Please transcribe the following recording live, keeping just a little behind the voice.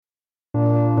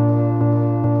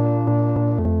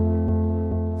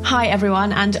Hi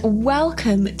everyone, and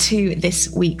welcome to this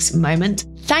week's moment.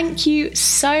 Thank you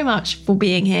so much for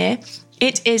being here.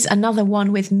 It is another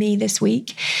one with me this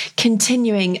week,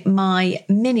 continuing my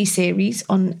mini-series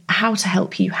on how to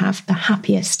help you have the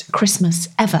happiest Christmas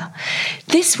ever.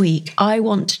 This week, I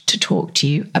want to talk to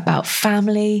you about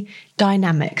family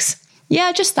dynamics.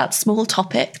 Yeah, just that small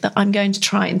topic that I'm going to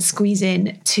try and squeeze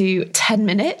in to 10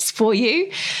 minutes for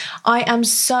you. I am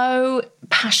so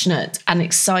passionate and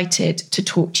excited to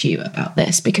talk to you about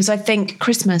this because I think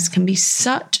Christmas can be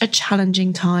such a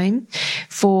challenging time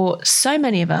for so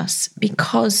many of us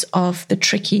because of the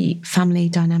tricky family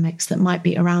dynamics that might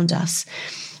be around us.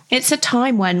 It's a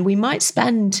time when we might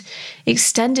spend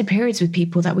extended periods with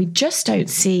people that we just don't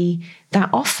see that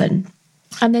often.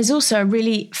 And there's also a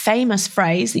really famous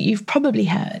phrase that you've probably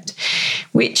heard,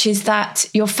 which is that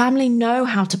your family know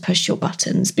how to push your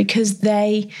buttons because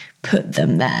they put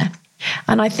them there.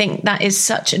 And I think that is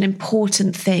such an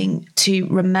important thing to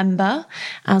remember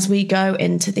as we go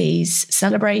into these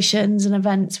celebrations and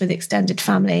events with extended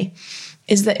family,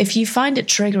 is that if you find it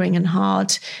triggering and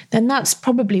hard, then that's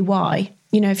probably why.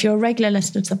 You know, if you're a regular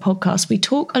listener to the podcast, we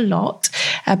talk a lot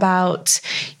about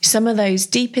some of those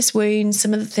deepest wounds,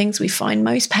 some of the things we find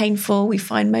most painful, we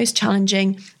find most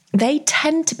challenging. They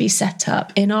tend to be set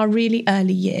up in our really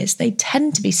early years. They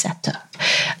tend to be set up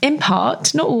in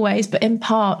part, not always, but in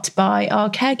part by our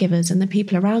caregivers and the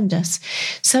people around us.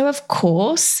 So, of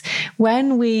course,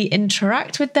 when we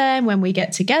interact with them, when we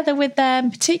get together with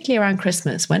them, particularly around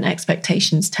Christmas, when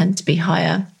expectations tend to be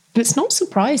higher, it's not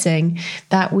surprising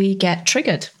that we get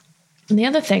triggered. And the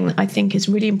other thing that I think is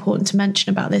really important to mention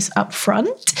about this up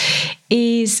front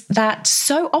is that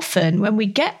so often when we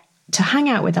get to hang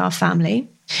out with our family,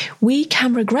 we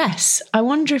can regress. I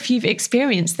wonder if you've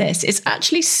experienced this. It's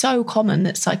actually so common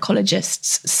that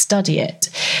psychologists study it,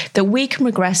 that we can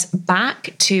regress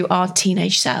back to our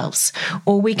teenage selves,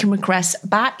 or we can regress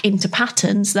back into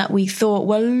patterns that we thought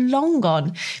were long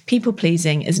gone. People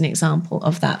pleasing is an example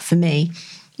of that for me.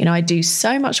 You know, I do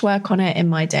so much work on it in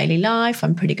my daily life.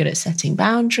 I'm pretty good at setting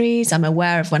boundaries. I'm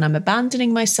aware of when I'm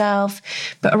abandoning myself.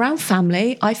 But around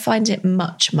family, I find it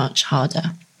much, much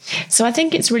harder. So I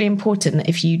think it's really important that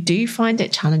if you do find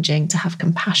it challenging, to have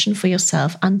compassion for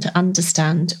yourself and to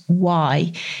understand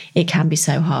why it can be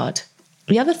so hard.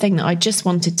 The other thing that I just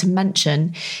wanted to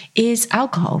mention is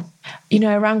alcohol. You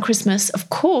know, around Christmas, of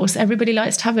course, everybody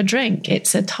likes to have a drink.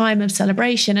 It's a time of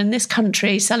celebration. In this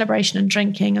country, celebration and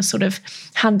drinking are sort of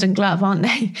hand and glove, aren't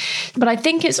they? But I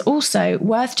think it's also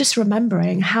worth just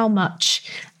remembering how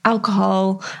much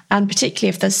alcohol, and particularly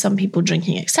if there's some people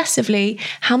drinking excessively,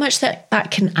 how much that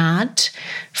can add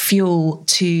fuel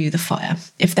to the fire.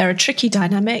 If there are tricky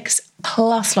dynamics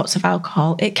plus lots of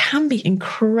alcohol, it can be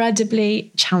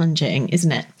incredibly challenging,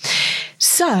 isn't it?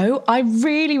 So I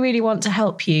really, really want to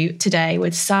help you today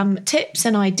with some tips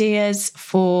and ideas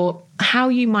for how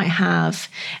you might have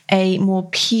a more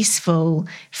peaceful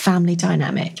family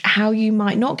dynamic, how you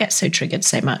might not get so triggered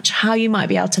so much, how you might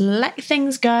be able to let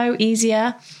things go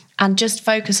easier and just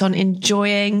focus on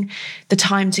enjoying the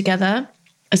time together,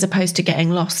 as opposed to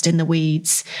getting lost in the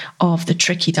weeds of the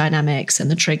tricky dynamics and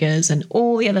the triggers and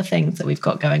all the other things that we've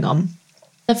got going on.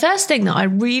 The first thing that I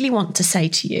really want to say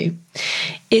to you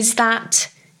is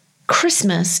that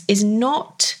Christmas is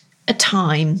not a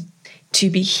time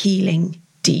to be healing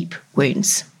deep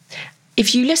wounds.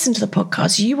 If you listen to the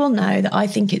podcast, you will know that I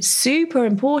think it's super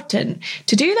important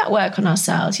to do that work on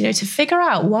ourselves, you know, to figure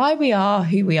out why we are,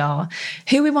 who we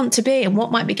want to be, and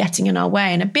what might be getting in our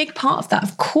way. And a big part of that,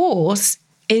 of course,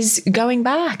 is going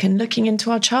back and looking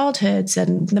into our childhoods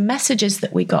and the messages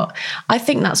that we got. I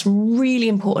think that's really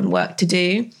important work to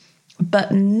do,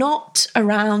 but not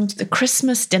around the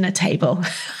Christmas dinner table.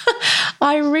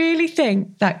 I really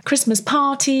think that Christmas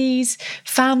parties,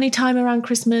 family time around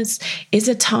Christmas is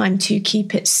a time to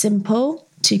keep it simple,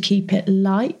 to keep it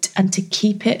light, and to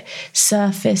keep it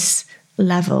surface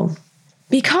level.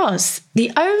 Because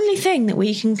the only thing that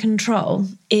we can control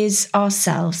is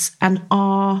ourselves and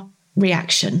our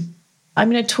reaction. I'm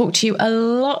going to talk to you a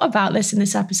lot about this in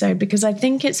this episode because I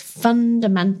think it's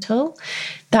fundamental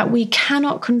that we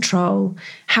cannot control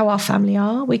how our family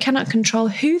are, we cannot control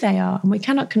who they are, and we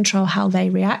cannot control how they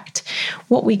react.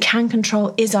 What we can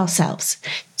control is ourselves.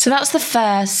 So that's the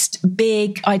first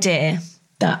big idea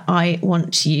that I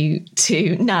want you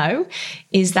to know,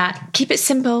 is that keep it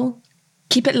simple,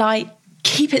 keep it light,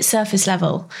 keep it surface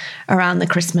level around the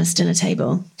Christmas dinner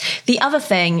table. The other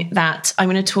thing that I'm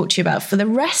going to talk to you about for the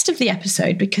rest of the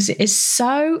episode, because it is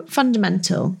so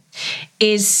fundamental,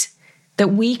 is that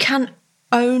we can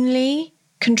only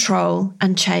control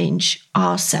and change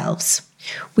ourselves.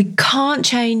 We can't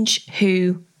change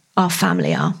who our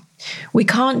family are. We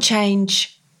can't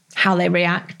change how they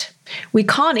react. We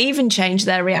can't even change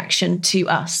their reaction to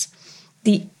us.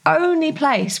 The only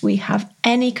place we have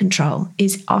any control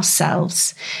is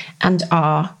ourselves and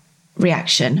our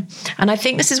reaction. And I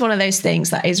think this is one of those things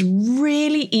that is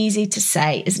really easy to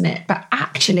say, isn't it? But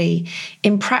actually,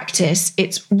 in practice,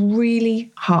 it's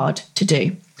really hard to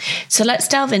do. So let's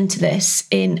delve into this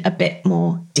in a bit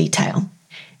more detail.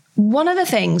 One of the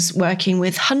things working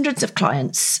with hundreds of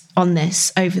clients on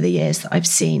this over the years that I've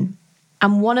seen,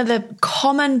 and one of the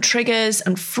common triggers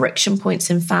and friction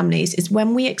points in families, is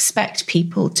when we expect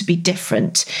people to be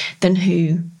different than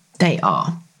who they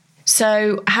are.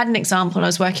 So I had an example. I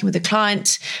was working with a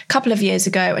client a couple of years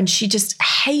ago, and she just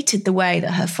hated the way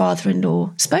that her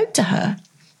father-in-law spoke to her.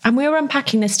 And we were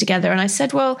unpacking this together, and I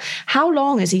said, well, how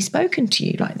long has he spoken to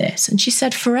you like this? And she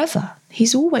said, forever.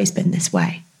 He's always been this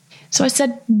way. So I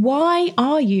said, why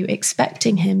are you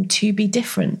expecting him to be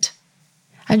different?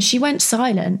 And she went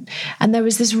silent. And there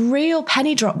was this real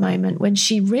penny drop moment when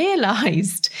she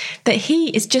realized that he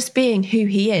is just being who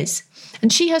he is.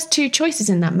 And she has two choices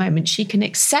in that moment. She can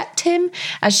accept him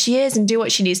as she is and do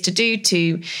what she needs to do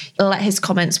to let his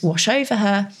comments wash over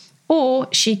her, or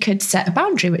she could set a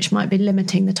boundary, which might be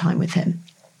limiting the time with him.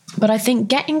 But I think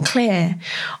getting clear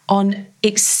on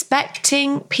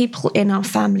expecting people in our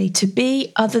family to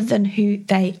be other than who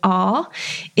they are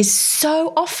is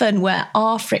so often where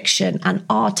our friction and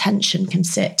our tension can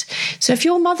sit. So if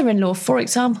your mother-in-law, for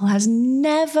example, has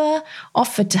never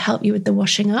offered to help you with the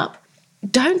washing up,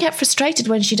 don't get frustrated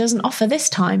when she doesn't offer this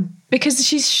time, because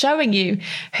she's showing you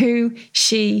who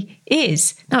she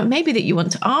is. Now, it may be that you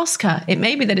want to ask her. It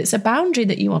may be that it's a boundary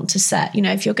that you want to set. You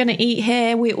know, if you're going to eat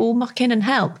here, we all muck in and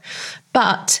help.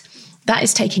 But that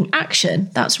is taking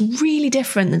action. That's really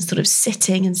different than sort of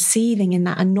sitting and seething in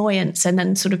that annoyance and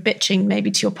then sort of bitching maybe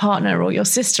to your partner or your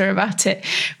sister about it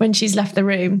when she's left the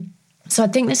room. So I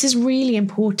think this is really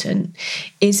important,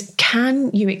 is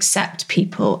can you accept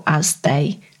people as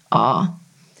they are?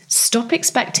 Stop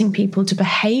expecting people to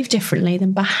behave differently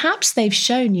than perhaps they've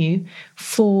shown you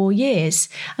for years.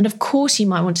 And of course, you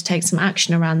might want to take some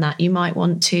action around that. You might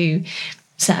want to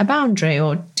set a boundary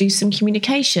or do some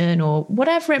communication or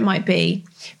whatever it might be.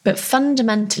 But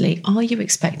fundamentally, are you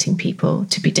expecting people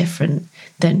to be different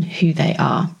than who they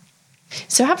are?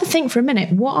 So have a think for a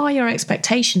minute. What are your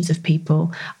expectations of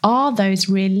people? Are those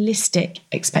realistic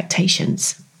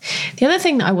expectations? The other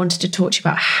thing that I wanted to talk to you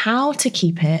about, how to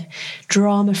keep it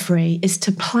drama-free, is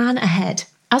to plan ahead.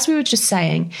 As we were just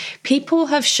saying, people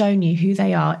have shown you who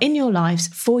they are in your lives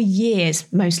for years,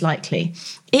 most likely.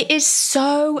 It is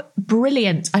so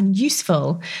brilliant and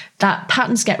useful that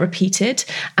patterns get repeated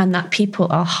and that people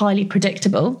are highly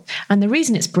predictable. And the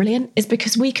reason it's brilliant is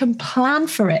because we can plan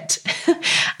for it.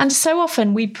 And so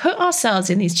often we put ourselves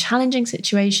in these challenging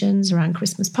situations around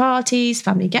Christmas parties,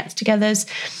 family get-togethers,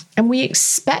 and we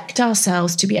expect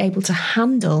ourselves to be able to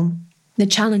handle the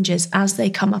challenges as they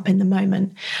come up in the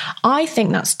moment. I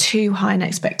think that's too high an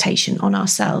expectation on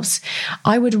ourselves.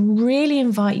 I would really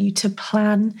invite you to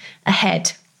plan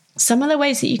ahead. Some of the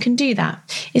ways that you can do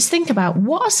that is think about,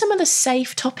 what are some of the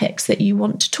safe topics that you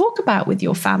want to talk about with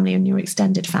your family and your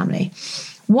extended family?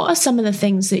 What are some of the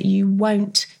things that you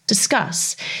won't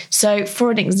discuss? So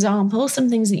for an example, some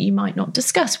things that you might not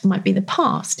discuss might be the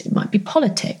past, it might be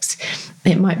politics,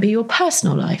 it might be your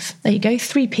personal life. There you go,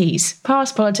 3 Ps,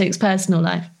 past, politics, personal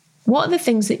life. What are the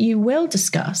things that you will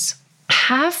discuss?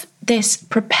 Have this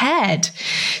prepared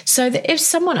so that if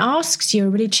someone asks you a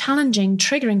really challenging,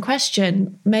 triggering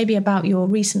question, maybe about your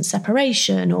recent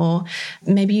separation, or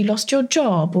maybe you lost your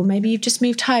job, or maybe you've just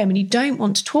moved home and you don't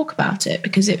want to talk about it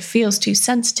because it feels too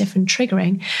sensitive and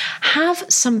triggering, have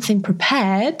something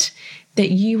prepared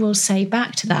that you will say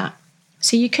back to that.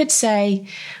 So you could say,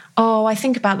 oh, I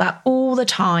think about that all the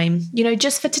time. You know,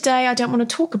 just for today, I don't want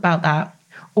to talk about that.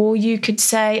 Or you could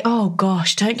say, oh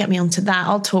gosh, don't get me onto that.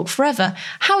 I'll talk forever.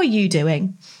 How are you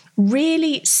doing?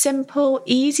 Really simple,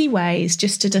 easy ways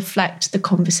just to deflect the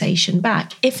conversation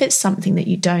back if it's something that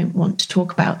you don't want to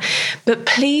talk about. But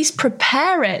please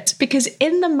prepare it, because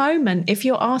in the moment, if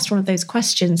you're asked one of those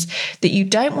questions that you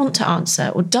don't want to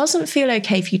answer or doesn't feel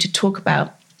okay for you to talk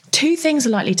about, 2 things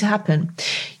are likely to happen.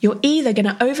 You're either going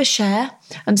to overshare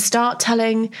and start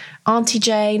telling Auntie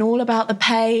Jane all about the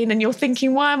pain, and you're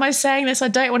thinking, why am I saying this? I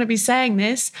don't want to be saying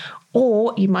this.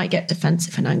 Or you might get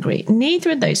defensive and angry.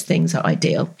 Neither of those things are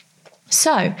ideal.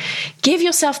 So give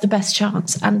yourself the best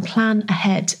chance and plan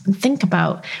ahead and think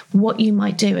about what you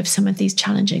might do if some of these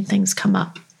challenging things come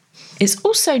up. It's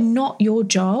also not your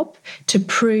job to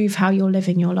prove how you're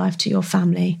living your life to your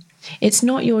family. It's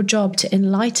not your job to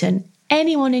enlighten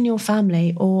anyone in your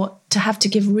family or to have to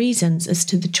give reasons as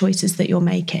to the choices that you're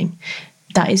making.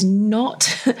 That is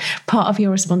not part of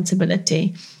your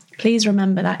responsibility. Please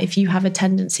remember that if you have a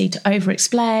tendency to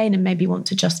over-explain and maybe want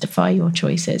to justify your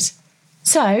choices.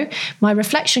 So my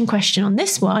reflection question on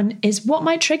this one is, what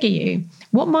might trigger you?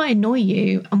 What might annoy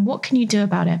you? And what can you do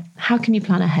about it? How can you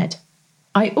plan ahead?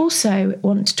 I also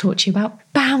want to talk to you about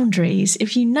boundaries.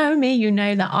 If you know me, you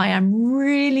know that I am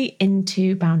really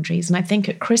into boundaries. And I think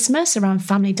at Christmas, around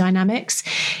family dynamics,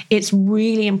 it's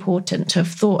really important to have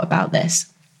thought about this.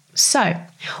 So,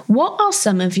 what are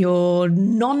some of your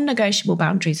non-negotiable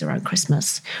boundaries around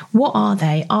Christmas? What are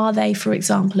they? Are they, for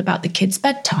example, about the kids'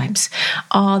 bedtimes?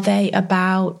 Are they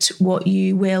about what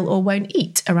you will or won't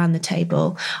eat around the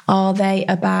table? Are they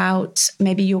about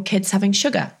maybe your kids having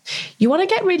sugar? You want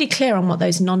to get really clear on what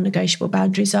those non-negotiable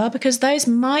boundaries are, because those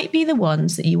might be the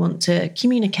ones that you want to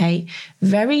communicate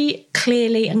very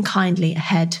clearly and kindly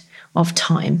ahead of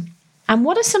time. And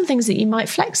what are some things that you might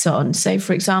flex on? So,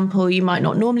 for example, you might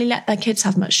not normally let their kids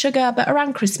have much sugar, but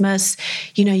around Christmas,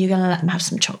 you're going to let them have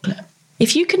some chocolate.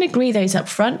 If you can agree those up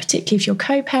front, particularly if you're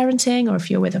co-parenting or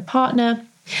if you're with a partner,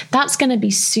 that's going to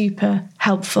be super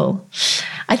helpful.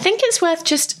 I think it's worth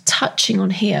just touching on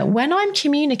here. When I'm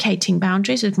communicating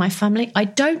boundaries with my family, I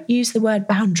don't use the word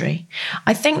boundary.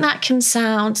 I think that can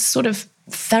sound sort of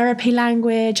therapy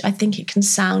language. I think it can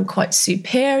sound quite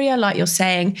superior, like you're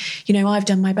saying, I've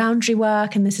done my boundary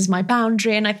work and this is my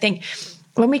boundary. And I think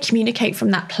when we communicate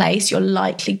from that place, you're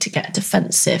likely to get a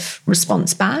defensive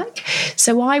response back.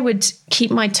 So I would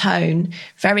keep my tone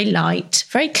very light,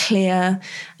 very clear,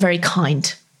 very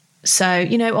kind. So,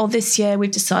 this year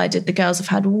we've decided the girls have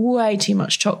had way too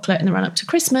much chocolate in the run up to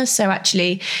Christmas. So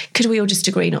actually, could we all just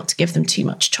agree not to give them too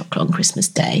much chocolate on Christmas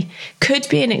Day? Could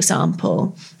be an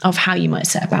example of how you might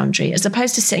set a boundary, as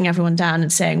opposed to sitting everyone down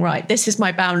and saying, right, this is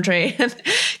my boundary.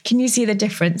 Can you see the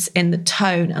difference in the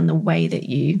tone and the way that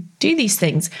you do these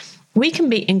things? We can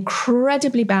be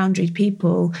incredibly boundaried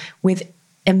people with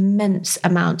immense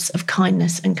amounts of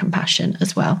kindness and compassion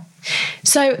as well.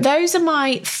 So those are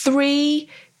my 3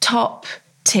 top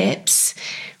tips.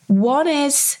 One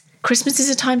is, Christmas is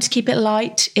a time to keep it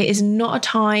light. It is not a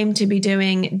time to be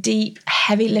doing deep,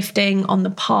 heavy lifting on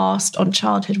the past, on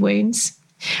childhood wounds.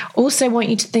 Also want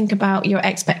you to think about your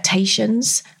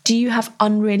expectations. Do you have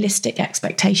unrealistic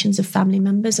expectations of family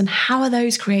members? And how are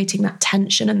those creating that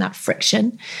tension and that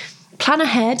friction? Plan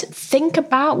ahead, think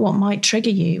about what might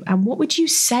trigger you and what would you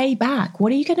say back?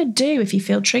 What are you going to do if you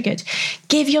feel triggered?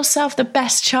 Give yourself the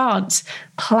best chance.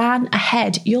 Plan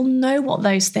ahead. You'll know what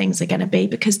those things are going to be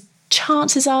because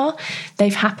chances are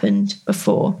they've happened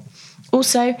before.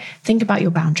 Also, think about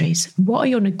your boundaries. What are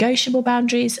your negotiable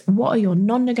boundaries? What are your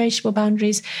non-negotiable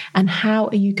boundaries? And how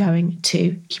are you going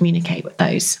to communicate with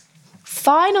those?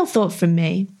 Final thought from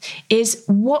me is,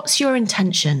 what's your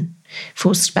intention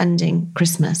for spending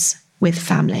Christmas with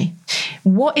family?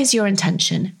 What is your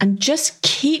intention? And just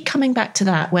keep coming back to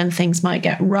that when things might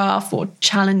get rough or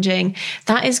challenging.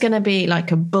 That is going to be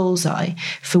like a bullseye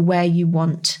for where you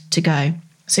want to go.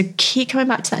 So keep coming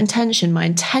back to that intention. My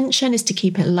intention is to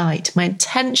keep it light. My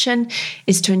intention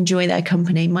is to enjoy their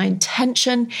company. My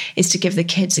intention is to give the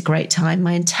kids a great time.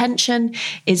 My intention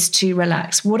is to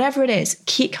relax. Whatever it is,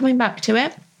 keep coming back to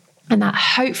it. And that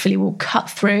hopefully will cut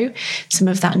through some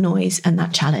of that noise and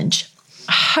that challenge.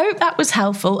 I hope that was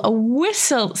helpful. A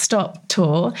whistle-stop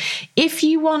tour. If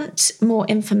you want more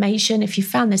information, if you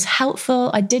found this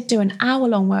helpful, I did do an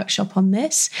hour-long workshop on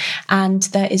this, and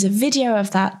there is a video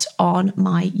of that on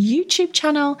my YouTube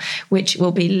channel, which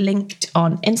will be linked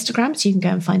on Instagram, so you can go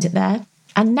and find it there.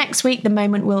 And next week, the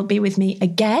moment will be with me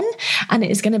again, and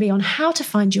it is going to be on how to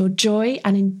find your joy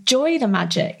and enjoy the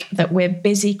magic that we're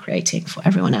busy creating for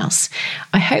everyone else.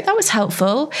 I hope that was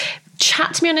helpful.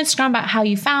 Chat to me on Instagram about how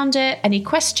you found it. Any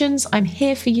questions, I'm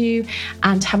here for you.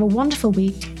 And have a wonderful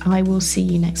week. I will see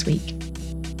you next week.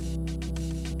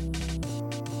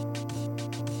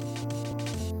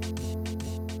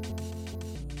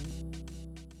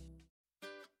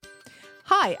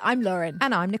 Hi, I'm Lauren.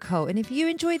 And I'm Nicole. And if you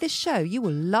enjoy this show, you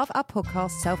will love our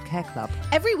podcast, Self-Care Club.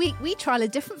 Every week, we trial a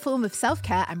different form of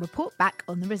self-care and report back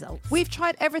on the results. We've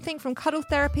tried everything from cuddle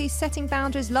therapy, setting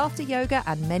boundaries, laughter yoga,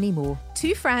 and many more.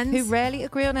 2 friends who rarely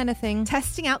agree on anything,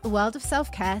 testing out the world of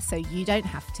self-care so you don't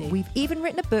have to. We've even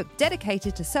written a book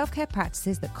dedicated to self-care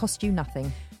practices that cost you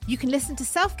nothing. You can listen to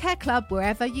Self-Care Club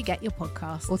wherever you get your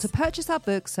podcasts. Or to purchase our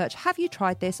book, search Have You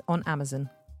Tried This on Amazon.